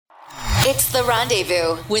It's The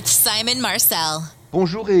Rendezvous with Simon Marcel.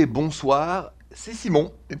 Bonjour et bonsoir, c'est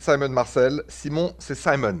Simon. It's Simon Marcel. Simon, c'est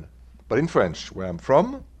Simon, but in French, where I'm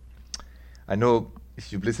from. I know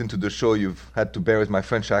if you've listened to the show, you've had to bear with my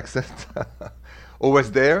French accent.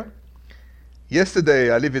 Always there.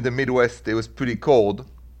 Yesterday, I live in the Midwest. It was pretty cold,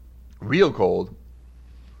 real cold,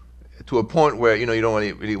 to a point where, you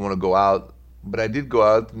don't really want to go out. But I did go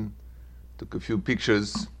out and took a few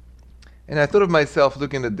pictures. And I thought of myself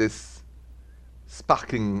looking at this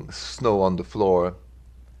sparkling snow on the floor.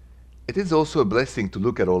 It is also a blessing to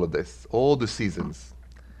look at all of this, all the seasons.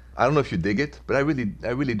 I don't know if you dig it, but I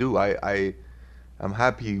really do. I'm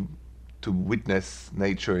happy to witness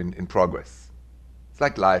nature in progress. It's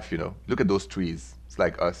like life, Look at those trees. It's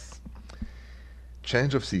like us.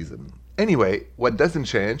 Change of season. Anyway, what doesn't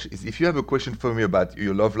change is if you have a question for me about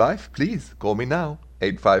your love life, please call me now.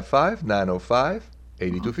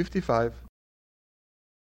 855-905-8255.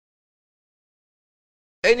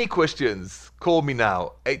 Any questions? Call me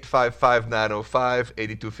now.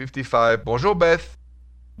 855-905-8255. Bonjour, Beth.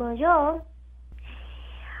 Bonjour.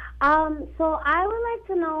 So I would like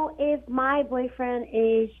to know if my boyfriend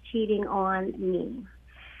is cheating on me.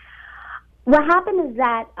 What happened is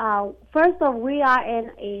that, first off, we are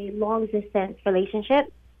in a long-distance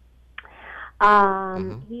relationship.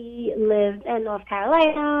 He lived in North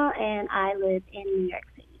Carolina, and I lived in New York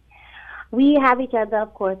City. We have each other,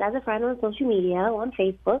 of course, as a friend on social media, on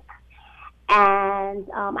Facebook. And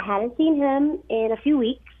I hadn't seen him in a few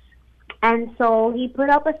weeks. And so he put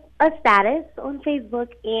up a status on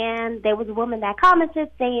Facebook, and there was a woman that commented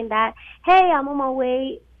saying that, hey, I'm on my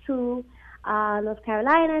way to North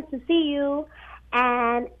Carolina to see you.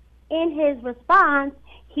 And in his response,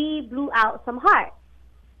 he blew out some hearts,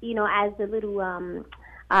 as the little, the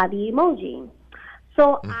emoji.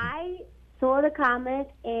 So I saw the comment,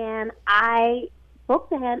 and I spoke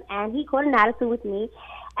to him, and he caught an attitude with me,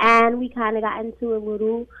 and we kind of got into a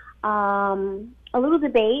little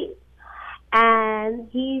debate.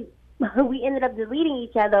 And we ended up deleting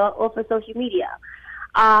each other off of social media.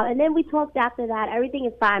 And then we talked after that. Everything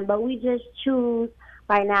is fine, but we just choose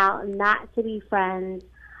right now not to be friends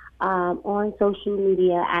on social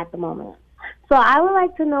media at the moment. So I would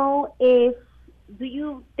like to know do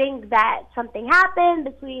you think that something happened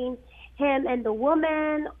between him and the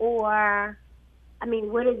woman, or,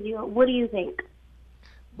 what do you think?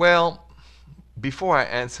 Well, before I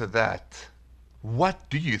answer that, what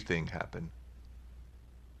do you think happened?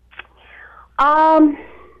 I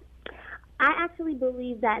actually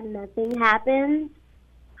believe that nothing happened,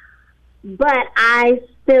 but I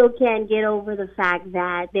still can't get over the fact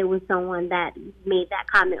that there was someone that made that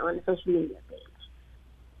comment on the social media page.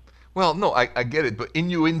 Well, no, I get it, but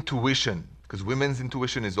in your intuition, because women's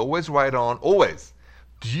intuition is always right on, always,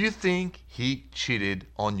 do you think he cheated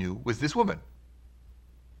on you with this woman?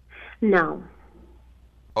 No.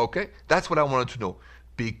 Okay, that's what I wanted to know.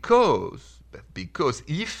 Because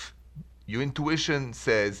if your intuition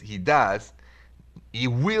says he does, it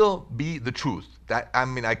will be the truth. I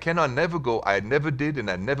never did and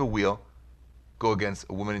I never will go against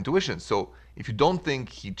a woman's intuition. So if you don't think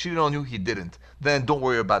he cheated on you, he didn't. Then don't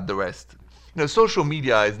worry about the rest. Social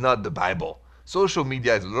media is not the Bible. Social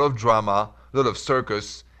media is a lot of drama, a lot of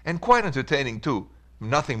circus, and quite entertaining too.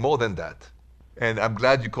 Nothing more than that. And I'm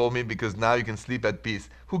glad you called me because now you can sleep at peace.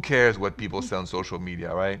 Who cares what people say on social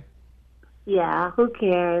media, right? Yeah, who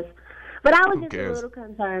cares? But I was just a little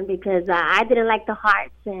concerned because I didn't like the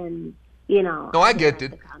hearts and, No, I get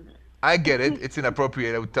it. I get it. It's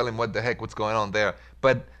inappropriate. I would tell him what's going on there.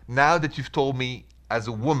 But now that you've told me as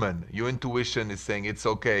a woman, your intuition is saying it's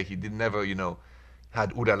okay. He did never,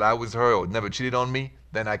 had udala with her or never cheated on me.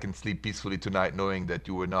 Then I can sleep peacefully tonight knowing that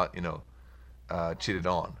you were not, cheated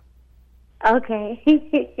on.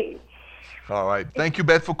 Okay. All right. Thank you,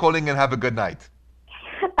 Beth, for calling, and have a good night.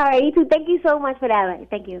 All right, you too. Thank you so much for that.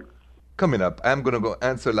 Thank you. Coming up, I'm going to go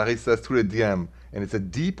answer Larissa's through the DM, and it's a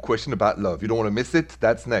deep question about love. You don't want to miss it?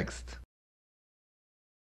 That's next.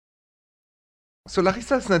 So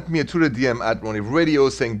Larissa sent me a through the DM at Rendezvous Radio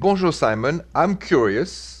saying, Bonjour Simon, I'm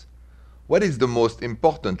curious. What is the most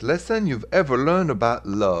important lesson you've ever learned about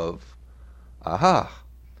love? Aha.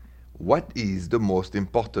 What is the most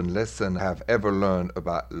important lesson I've ever learned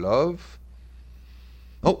about love?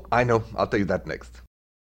 Oh, I know. I'll tell you that next.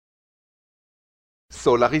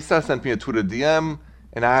 So Larissa sent me a Twitter DM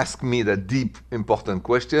and asked me the deep, important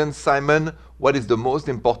question. Simon, what is the most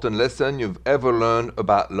important lesson you've ever learned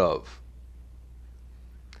about love?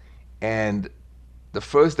 And the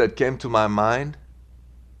first that came to my mind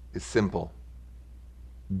is simple.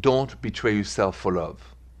 Don't betray yourself for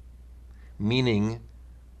love. Meaning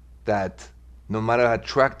that no matter how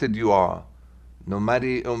attracted you are, no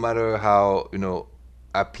matter how,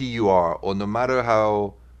 happy you are, or no matter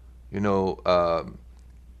how,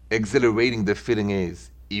 exhilarating the feeling is,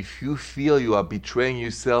 if you feel you are betraying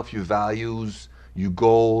yourself, your values, your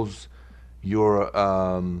goals, your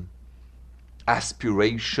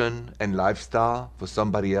aspiration and lifestyle for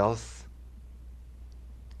somebody else,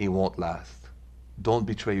 it won't last. Don't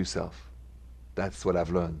betray yourself. That's what I've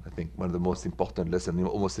learned. I think one of the most important lessons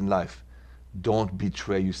almost in life. Don't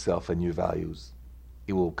betray yourself and your values.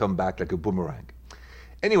 It will come back like a boomerang.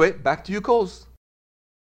 Anyway, back to your calls.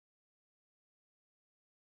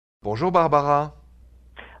 Bonjour, Barbara.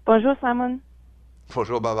 Bonjour, Simon.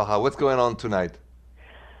 Bonjour, Barbara. What's going on tonight?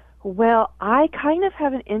 Well, I kind of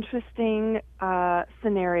have an interesting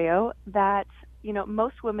scenario that,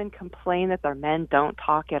 most women complain that their men don't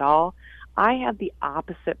talk at all. I have the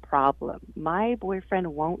opposite problem. My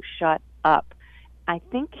boyfriend won't shut up. I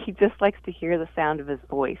think he just likes to hear the sound of his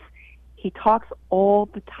voice. He talks all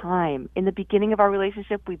the time. In the beginning of our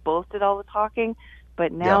relationship, we both did all the talking,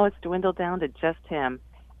 but now it's dwindled down to just him.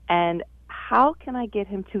 And how can I get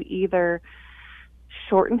him to either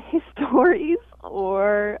shorten his stories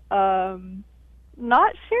or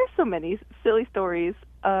not share so many silly stories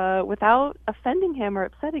without offending him or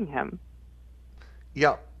upsetting him?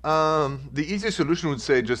 Yeah. The easiest solution would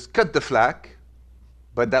say just cut the flack,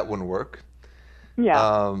 but that wouldn't work.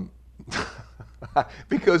 Yeah.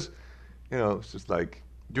 Because, it's just like,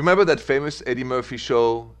 do you remember that famous Eddie Murphy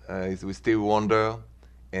show with Stevie Wonder?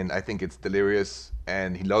 And I think it's Delirious.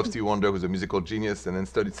 And he loves Stevie Wonder, who's a musical genius, and then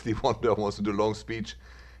studied Stevie Wonder, wants to do a long speech.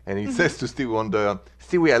 And he says to Stevie Wonder,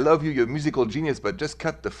 Stevie, I love you, you're a musical genius, but just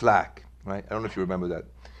cut the flack, right? I don't know if you remember that.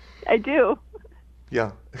 I do.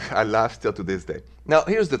 Yeah, I laugh still to this day. Now,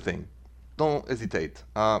 here's the thing. Don't hesitate.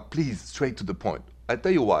 Please, straight to the point. I'll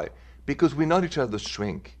tell you why. Because we're not each other's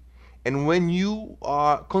shrink. And when you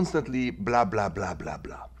are constantly blah, blah, blah, blah,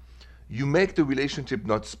 blah, you make the relationship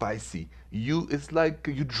not spicy. It's like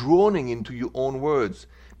you're droning into your own words.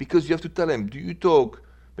 Because you have to tell him, do you talk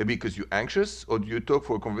maybe because you're anxious, or do you talk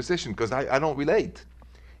for a conversation? Because I don't relate.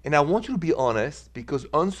 And I want you to be honest, because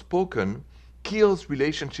unspoken kills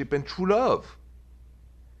relationship and true love.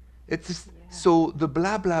 It's just, so the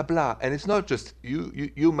blah, blah, blah, and it's not just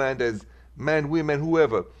you man, there's men, women,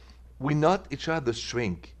 whoever. We're not each other's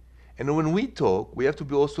shrink. And when we talk, we have to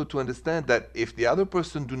be also to understand that if the other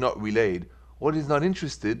person do not relate or is not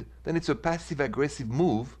interested, then it's a passive-aggressive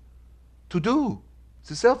move to do. It's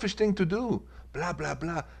a selfish thing to do. Blah, blah,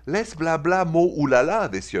 blah. Less blah, blah, more ooh la la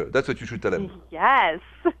this year. That's what you should tell him. Yes.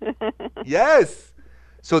 Yes.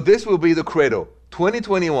 So this will be the credo.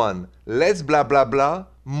 2021, less blah, blah, blah,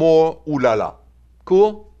 more ooh la la.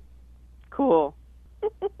 Cool? Cool.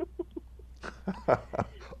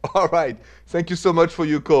 All right. Thank you so much for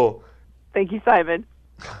your call. Thank you, Simon.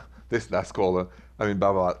 This last caller,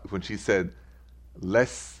 Barbara, when she said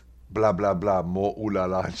less blah, blah, blah, more ooh la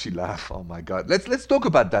la, and she laughed. Oh my God. Let's talk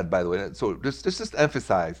about that, by the way. So let's just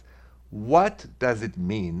emphasize, what does it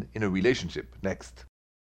mean in a relationship? Next.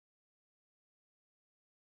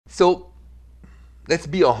 So let's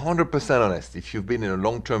be 100% honest. If you've been in a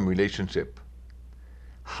long-term relationship,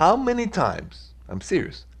 how many times, I'm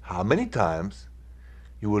serious, how many times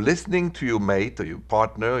you were listening to your mate or your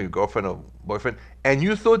partner, or your girlfriend or boyfriend, and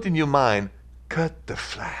you thought in your mind, cut the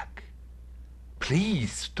flack.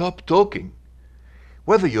 Please stop talking.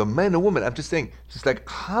 Whether you're a man or woman, I'm just saying, just like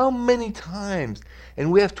how many times,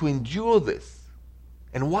 and we have to endure this.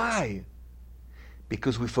 And why?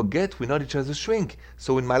 Because we forget we're not each other's shrink.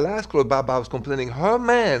 So in my last call, Baba was complaining, her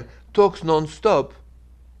man talks non-stop.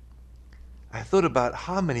 I thought about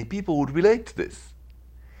how many people would relate to this.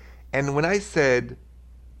 And when I said,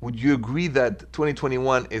 would you agree that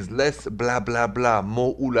 2021 is less blah, blah, blah,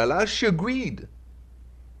 more ooh la la? She agreed.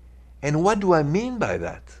 And what do I mean by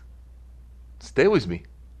that? Stay with me.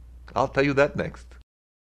 I'll tell you that next.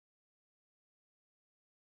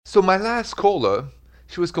 So my last caller,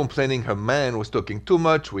 she was complaining her man was talking too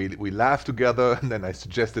much. We laughed together, and then I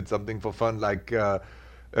suggested something for fun like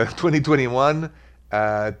 2021,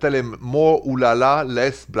 tell him more ooh la la,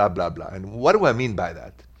 less blah, blah, blah. And what do I mean by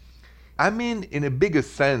that? I mean, in a bigger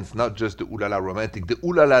sense, not just the ooh la la romantic, the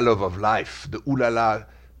ooh la la love of life, the ooh la la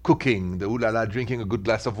cooking, the ooh la la drinking a good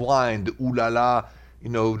glass of wine, the ooh la la,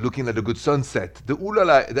 looking at a good sunset. The ooh la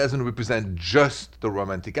la doesn't represent just the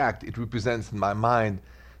romantic act. It represents, in my mind,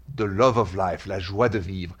 the love of life, la joie de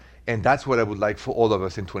vivre. And that's what I would like for all of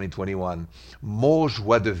us in 2021. More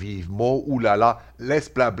joie de vivre, more ooh la la, less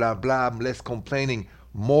blah, blah, blah, less complaining,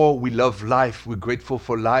 more we love life, we're grateful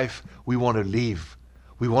for life, we want to live.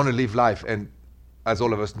 We want to live life, and as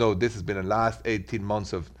all of us know, this has been the last 18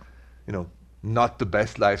 months of, not the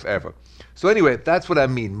best life ever. So anyway, that's what I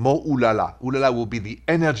mean. More ooh la la. Ooh la la will be the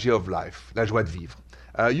energy of life, la joie de vivre.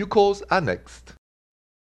 You calls are next.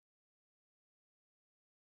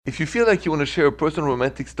 If you feel like you want to share a personal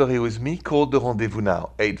romantic story with me, call the rendezvous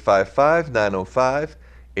now.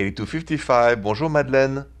 855-905-8255. Bonjour,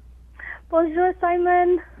 Madeleine. Bonjour,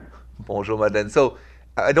 Simon. Bonjour, Madeleine. So,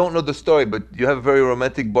 I don't know the story, but you have a very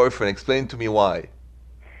romantic boyfriend. Explain to me why.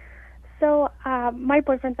 So my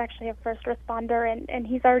boyfriend's actually a first responder, and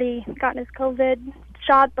he's already gotten his COVID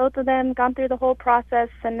shot, both of them, gone through the whole process,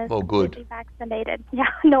 and is completely vaccinated. Yeah,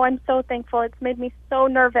 no, I'm so thankful. It's made me so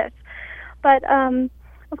nervous. But, of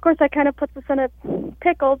course, that kind of puts us in a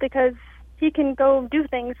pickle because he can go do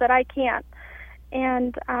things that I can't.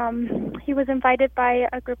 And he was invited by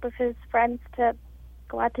a group of his friends to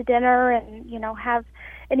go out to dinner and, you know, have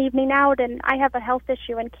an evening out, and I have a health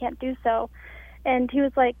issue and can't do so. And he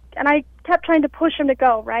was like, and I kept trying to push him to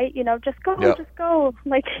go, right? You know, just go, just go.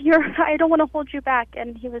 Like, I don't want to hold you back.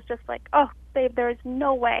 And he was just like, oh, babe, there is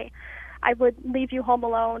no way I would leave you home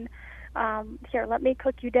alone. Here, let me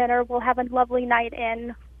cook you dinner. We'll have a lovely night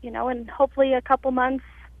in, you know, and hopefully a couple months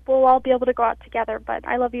we'll all be able to go out together. But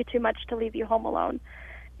I love you too much to leave you home alone.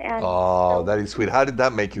 And so, that is sweet. How did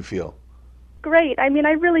that make you feel? Great. I mean,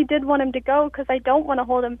 I really did want him to go because I don't want to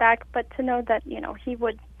hold him back, but to know that, you know, he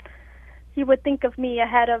would think of me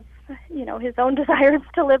ahead of, you know, his own desires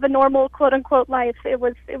to live a normal quote unquote life. It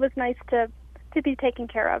was nice to be taken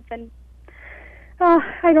care of, and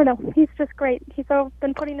I don't know, he's just great. He's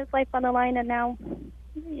been putting his life on the line, and now,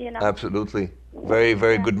 you know. Absolutely. Very,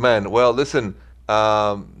 very good man. Well, listen,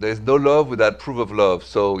 there's no love without proof of love.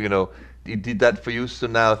 So, you know, he did that for you. So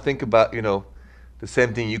now think about, you know, the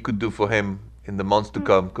same thing you could do for him in the months to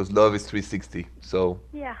come, because love is 360. So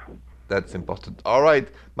yeah. That's important. All right,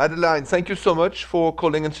 Madeleine, thank you so much for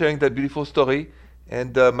calling and sharing that beautiful story.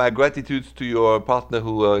 And my gratitude to your partner,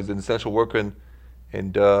 who is an essential worker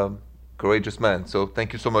and courageous man. So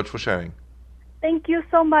thank you so much for sharing. Thank you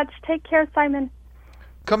so much. Take care, Simon.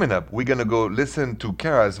 Coming up, we're going to go listen to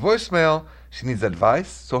Kara's voicemail. She needs advice,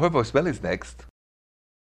 so her voicemail is next.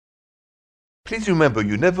 Please remember,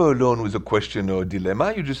 you're never alone with a question or a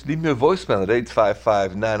dilemma. You just leave me a voicemail at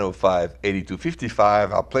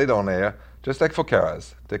 855-905-8255. I'll play it on air, just like for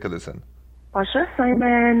Kara's. Take a listen. Bonjour,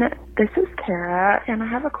 Simon. This is Kara, and I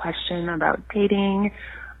have a question about dating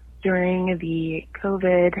during the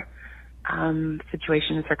COVID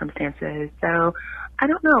situation and circumstances. So, I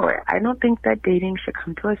don't know. I don't think that dating should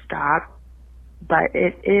come to a stop, but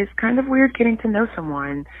it is kind of weird getting to know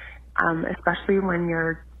someone, especially when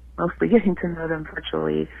you're mostly getting to know them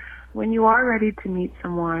virtually. When you are ready to meet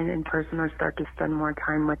someone in person or start to spend more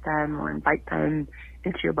time with them or invite them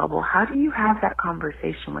into your bubble, how do you have that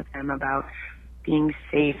conversation with them about being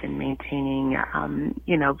safe and maintaining,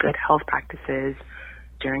 good health practices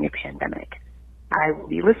during a pandemic? I will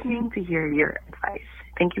be listening to hear your advice.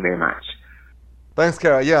 Thank you very much. Thanks,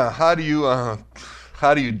 Kara. Yeah, how do you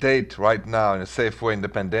date right now in a safe way in the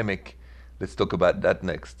pandemic? Let's talk about that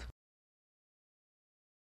next.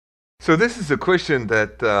 So this is a question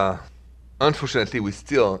that, unfortunately, we're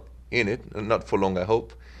still in it, not for long, I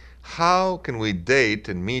hope. How can we date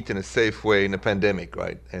and meet in a safe way in a pandemic,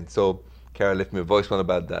 right? And so Kara left me a voicemail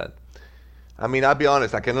about that. I mean, I'll be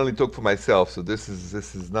honest, I can only talk for myself, so this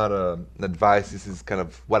is not an advice, this is kind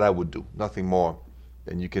of what I would do, nothing more.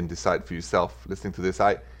 And you can decide for yourself listening to this.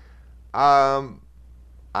 The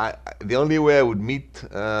only way I would meet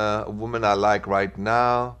a woman I like right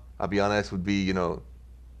now, I'll be honest, would be,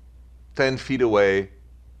 10 feet away,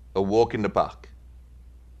 a walk in the park.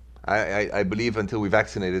 I believe until we're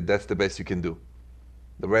vaccinated, that's the best you can do.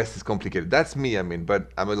 The rest is complicated. That's me,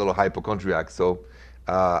 but I'm a little hypochondriac, so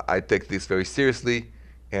I take this very seriously,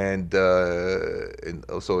 and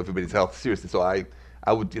also everybody's health seriously. So I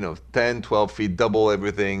would, 10, 12 feet, double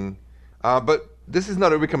everything. But this is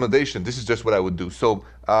not a recommendation. This is just what I would do. So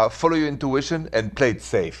follow your intuition and play it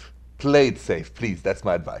safe. Play it safe, please. That's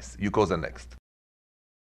my advice. You calls are next.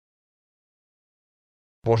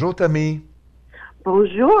 Bonjour, Tammy.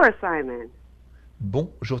 Bonjour, Simon.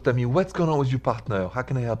 Bonjour, Tammy. What's going on with your partner? How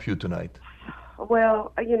can I help you tonight?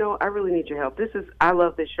 Well, I really need your help. I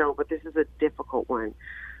love this show, but this is a difficult one.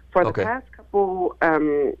 For the past couple,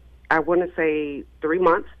 I want to say 3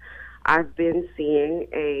 months, I've been seeing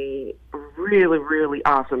a really, really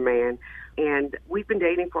awesome man. And we've been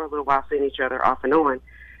dating for a little while, seeing each other off and on.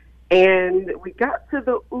 And we got to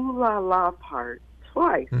the ooh la la part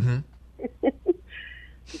twice. Mm-hmm.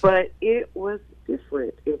 But it was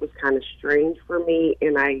different. It was kind of strange for me,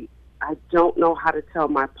 and I don't know how to tell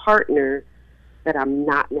my partner that I'm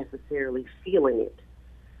not necessarily feeling it.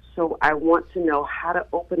 So I want to know how to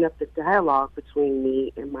open up the dialogue between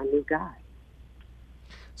me and my new guy.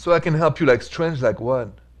 So I can help you, like strange, like what?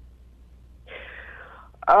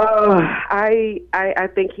 I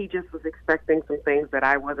think he just was expecting some things that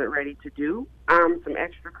I wasn't ready to do, some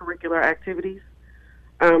extracurricular activities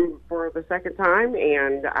for the second time,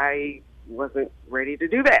 and I wasn't ready to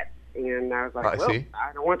do that. And I was like,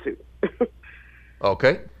 I don't want to.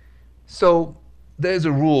 Okay. So there's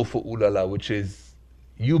a rule for Ooh La La, which is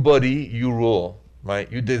you body, you rule, right?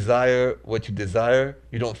 You desire what you desire.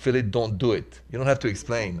 You don't feel it, don't do it. You don't have to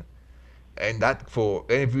explain. And that for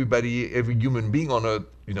everybody, every human being on earth,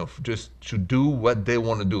 just should do what they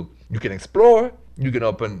want to do. You can explore, you can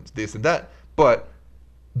open this and that, but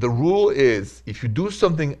the rule is if you do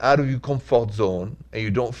something out of your comfort zone and you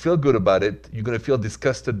don't feel good about it, you're going to feel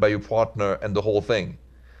disgusted by your partner and the whole thing.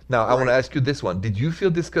 Now, I want to ask you this one. Did you feel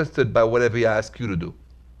disgusted by whatever he asked you to do?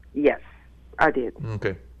 Yes, I did.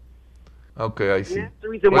 Okay. Okay, I see. And that's the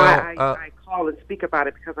reason why I call and speak about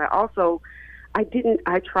it, because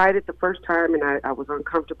I tried it the first time and I was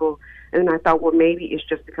uncomfortable. And then I thought, well, maybe it's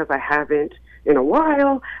just because I haven't in a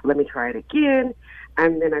while. Let me try it again.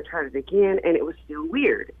 And then I tried it again and it was still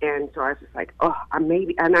weird. And so I was just like,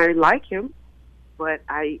 and I like him, but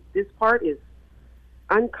this part is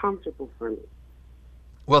uncomfortable for me.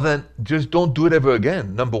 Well, then just don't do it ever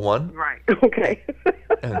again, number one. Right. Okay.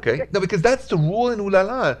 Okay. No, because that's the rule in Ooh La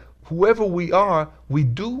La. Whoever we are, we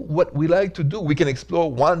do what we like to do. We can explore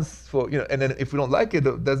once and then if we don't like it,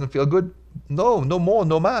 it doesn't feel good, no more,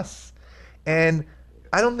 no mas. And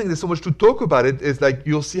I don't think there's so much to talk about it. It's like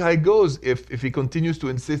you'll see how it goes if he continues to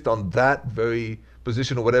insist on that very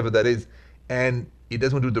position or whatever that is, and he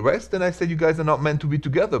doesn't do the rest, then I said you guys are not meant to be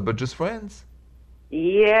together, but just friends.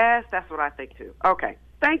 Yes, that's what I think too. Okay.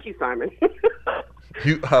 Thank you, Simon.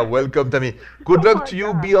 You are welcome, Tammy. Good luck to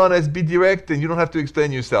you. God. Be honest, be direct, and you don't have to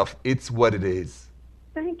explain yourself. It's what it is.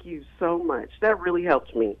 Thank you so much. That really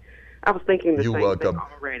helped me. I was thinking the same thing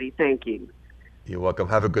already. Thank you. You're welcome.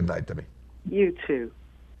 Have a good night, Tammy. You too.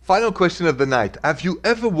 Final question of the night. Have you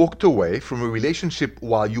ever walked away from a relationship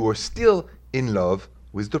while you were still in love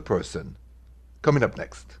with the person? Coming up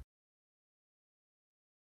next.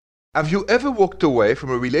 Have you ever walked away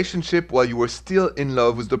from a relationship while you were still in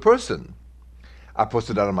love with the person? I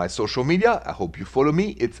posted that on my social media. I hope you follow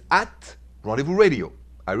me. It's at Rendezvous Radio.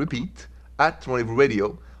 I repeat, at Rendezvous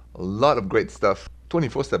Radio. A lot of great stuff.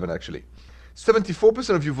 24/7 actually.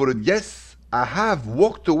 74% of you voted yes. I have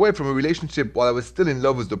walked away from a relationship while I was still in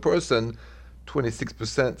love with the person.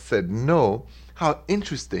 26% said no. How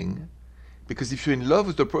interesting. Because if you're in love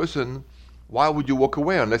with the person, why would you walk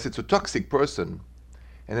away unless it's a toxic person?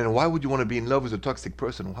 And then why would you want to be in love with a toxic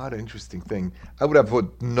person? What an interesting thing. I would have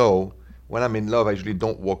voted no. When I'm in love, I usually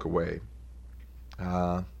don't walk away.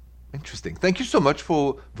 Interesting. Thank you so much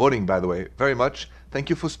for voting, by the way. Very much. Thank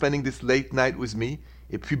you for spending this late night with me.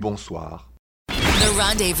 Et puis bonsoir. The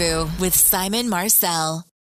Rendezvous with Simon Marcel.